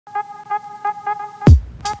Hi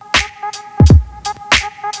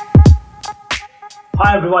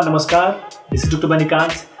everyone, Namaskar. This is Dr.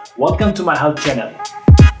 Banikant. Welcome to my health channel.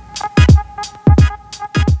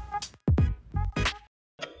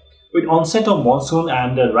 With onset of monsoon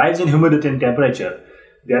and the rise in humidity and temperature,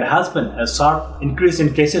 there has been a sharp increase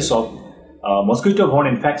in cases of mosquito-borne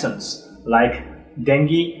infections like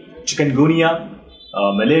dengue, chikungunya,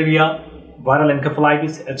 malaria, viral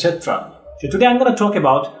encephalitis, etc. So today I'm going to talk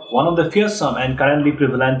about one of the fearsome and currently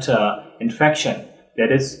prevalent infection,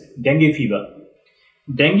 that is dengue fever.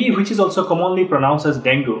 Dengue, which is also commonly pronounced as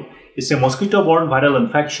dengue, is a mosquito-borne viral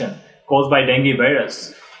infection caused by dengue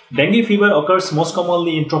virus. Dengue fever occurs most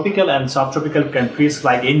commonly in tropical and subtropical countries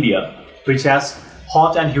like India, which has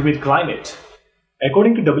hot and humid climate.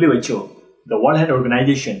 According to WHO, the World Health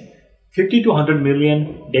Organization, 50 to 100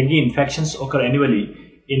 million dengue infections occur annually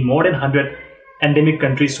in more than 100 endemic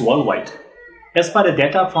countries worldwide. As per the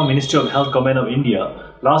data from Ministry of Health Government of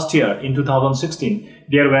India, last year in 2016,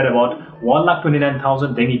 there were about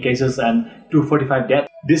 129,000 dengue cases and 245 deaths.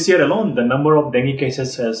 This year alone, the number of dengue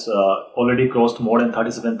cases has already crossed more than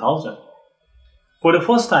 37,000. For the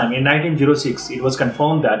first time in 1906, it was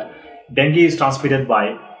confirmed that dengue is transmitted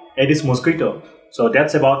by Aedes mosquito. So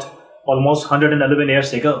that's about almost 111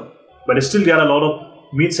 years ago. But still there are a lot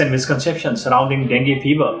of myths and misconceptions surrounding dengue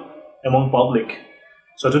fever among public.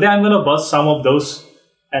 So today I'm going to bust some of those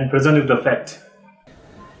and present you the fact.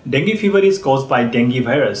 Dengue fever is caused by dengue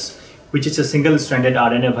virus, which is a single-stranded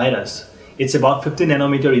RNA virus. It's about 50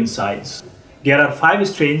 nanometer in size. There are 5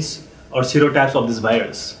 strains or serotypes of this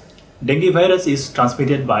virus. Dengue virus is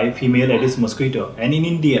transmitted by female Aedes mosquito, and in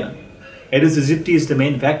India, Aedes aegypti is the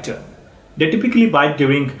main vector. They typically bite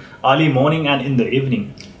during early morning and in the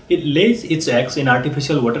evening. It lays its eggs in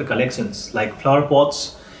artificial water collections like flower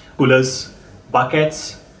pots, coolers,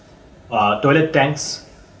 buckets, toilet tanks,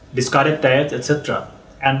 discarded tires, etc.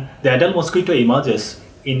 And the adult mosquito emerges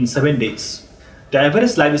in 7 days. The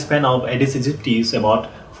average lifespan of Aedes aegypti is about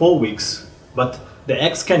 4 weeks, but the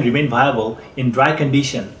eggs can remain viable in dry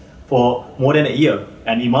condition for more than a year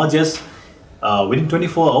and emerges within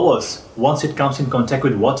 24 hours once it comes in contact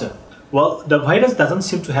with water. Well, the virus doesn't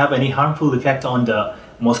seem to have any harmful effect on the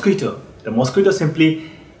mosquito. The mosquito simply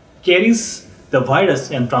carries the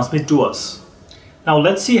virus and transmits to us. Now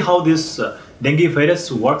let's see how this dengue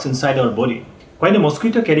virus works inside our body. When a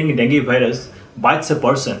mosquito carrying a dengue virus bites a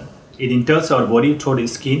person, it enters our body through the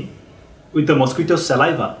skin with the mosquito's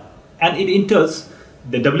saliva, and it enters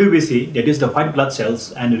the WBC, that is the white blood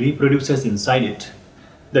cells, and reproduces inside it.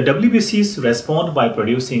 The WBCs respond by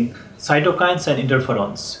producing cytokines and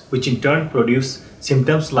interferons, which in turn produce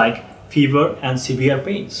symptoms like fever and severe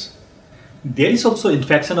pains. There is also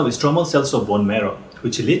infection of stromal cells of bone marrow,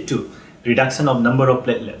 which lead to reduction of number of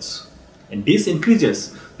platelets, and this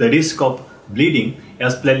increases the risk of bleeding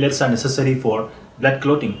as platelets are necessary for blood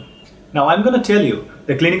clotting. Now I'm going to tell you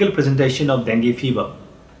the clinical presentation of dengue fever.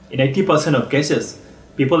 In 80% of cases,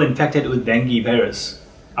 people infected with dengue virus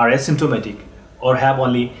are asymptomatic or have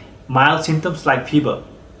only mild symptoms like fever,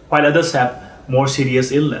 while others have more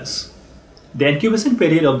serious illness. The incubation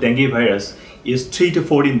period of dengue virus is 3 to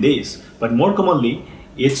 14 days, but more commonly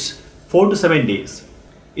it's 4 to 7 days.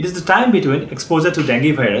 It is the time between exposure to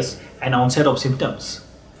dengue virus and onset of symptoms.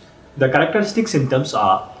 The characteristic symptoms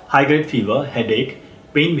are high-grade fever, headache,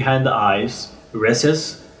 pain behind the eyes,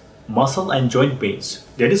 rashes, muscle and joint pains.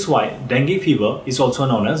 That is why dengue fever is also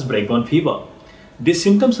known as breakbone fever. These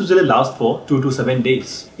symptoms usually last for 2 to 7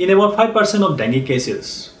 days. In about 5% of dengue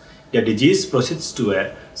cases, the disease proceeds to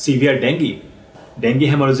a severe dengue, dengue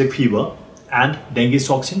hemorrhagic fever, and dengue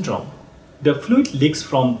shock syndrome. The fluid leaks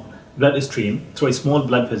from bloodstream through small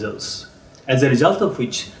blood vessels, as a result of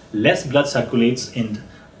which less blood circulates in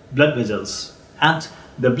blood vessels, and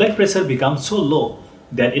the blood pressure becomes so low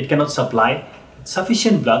that it cannot supply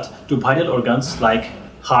sufficient blood to vital organs like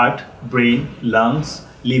heart, brain, lungs,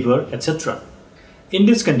 liver, etc. In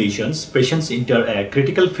these conditions, patients enter a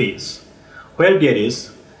critical phase where there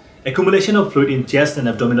is accumulation of fluid in chest and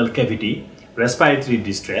abdominal cavity, respiratory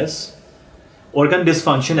distress, organ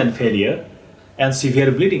dysfunction and failure, and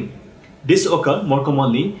severe bleeding. This occurs more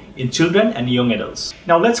commonly in children and young adults.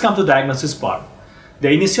 Now let's come to the diagnosis part.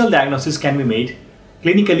 The initial diagnosis can be made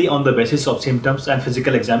clinically on the basis of symptoms and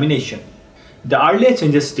physical examination. The earliest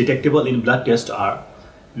changes detectable in blood tests are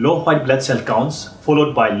low white blood cell counts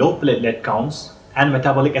followed by low platelet counts and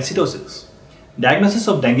metabolic acidosis. Diagnosis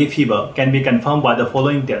of dengue fever can be confirmed by the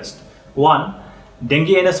following tests. 1.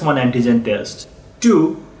 Dengue NS1 antigen test.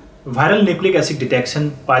 2. Viral nucleic acid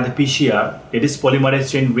detection by the PCR, that is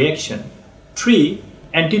polymerase chain reaction. 3.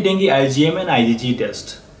 Anti-dengue IgM and IgG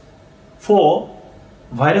test. 4.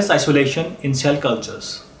 Virus isolation in cell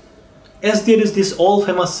cultures. As there is this all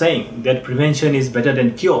famous saying that prevention is better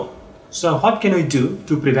than cure. So what can we do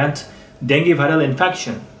to prevent dengue viral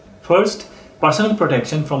infection? First, personal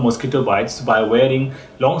protection from mosquito bites by wearing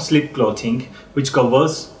long sleeve clothing which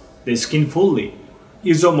covers the skin fully.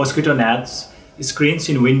 Use of mosquito nets, screens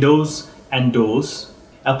in windows and doors,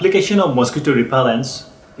 application of mosquito repellents,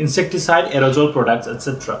 insecticide aerosol products,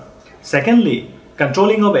 etc. Secondly,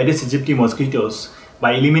 controlling of Aedes aegypti mosquitoes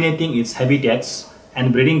by eliminating its habitats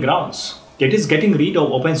and breeding grounds. That is, getting rid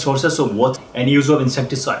of open sources of water and use of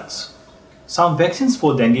insecticides. Some vaccines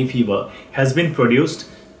for dengue fever has been produced,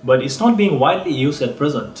 but it's not being widely used at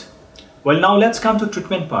present. Well, now let's come to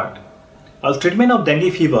treatment part. Well, treatment of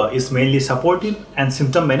dengue fever is mainly supportive and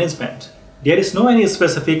symptom management. There is no any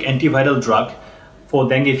specific antiviral drug for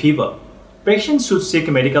dengue fever. Patients should seek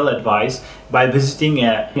medical advice by visiting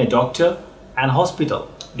a doctor and hospital.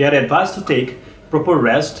 They are advised to take proper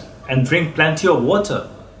rest and drink plenty of water.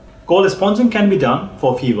 Cold sponging can be done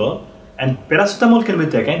for fever, and paracetamol can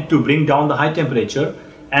be taken to bring down the high temperature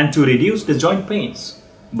and to reduce the joint pains.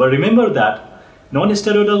 But remember that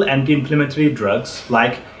non-steroidal anti-inflammatory drugs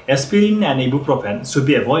like aspirin and ibuprofen should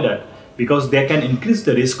be avoided because they can increase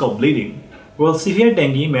the risk of bleeding. Well, severe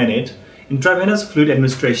dengue may need intravenous fluid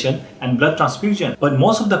administration and blood transfusion, but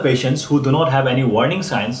most of the patients who do not have any warning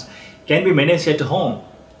signs can be managed at home.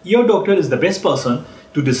 Your doctor is the best person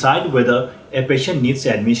to decide whether a patient needs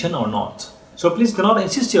admission or not. So please do not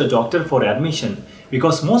insist your doctor for admission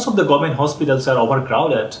because most of the government hospitals are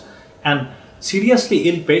overcrowded and seriously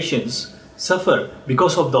ill patients suffer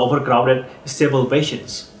because of the overcrowded stable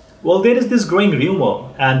patients. Well, there is this growing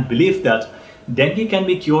rumor and belief that dengue can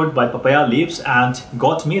be cured by papaya leaves and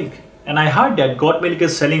goat milk. And I heard that goat milk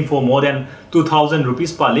is selling for more than 2000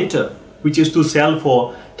 rupees per liter, which used to sell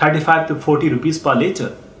for 35 to 40 rupees per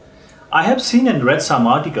liter. I have seen and read some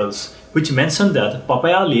articles which mention that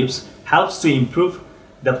papaya leaves helps to improve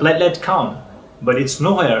the platelet count, but it's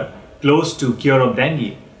nowhere close to cure of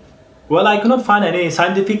dengue. Well, I cannot find any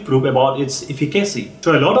scientific proof about its efficacy.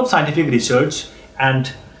 So a lot of scientific research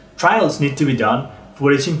and trials need to be done for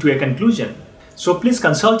reaching to a conclusion. So please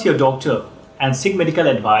consult your doctor and seek medical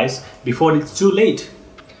advice before it's too late.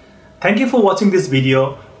 Thank you for watching this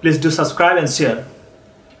video. Please do subscribe and share.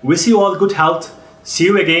 Wish you all good health. See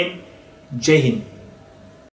you again. Jai Hind.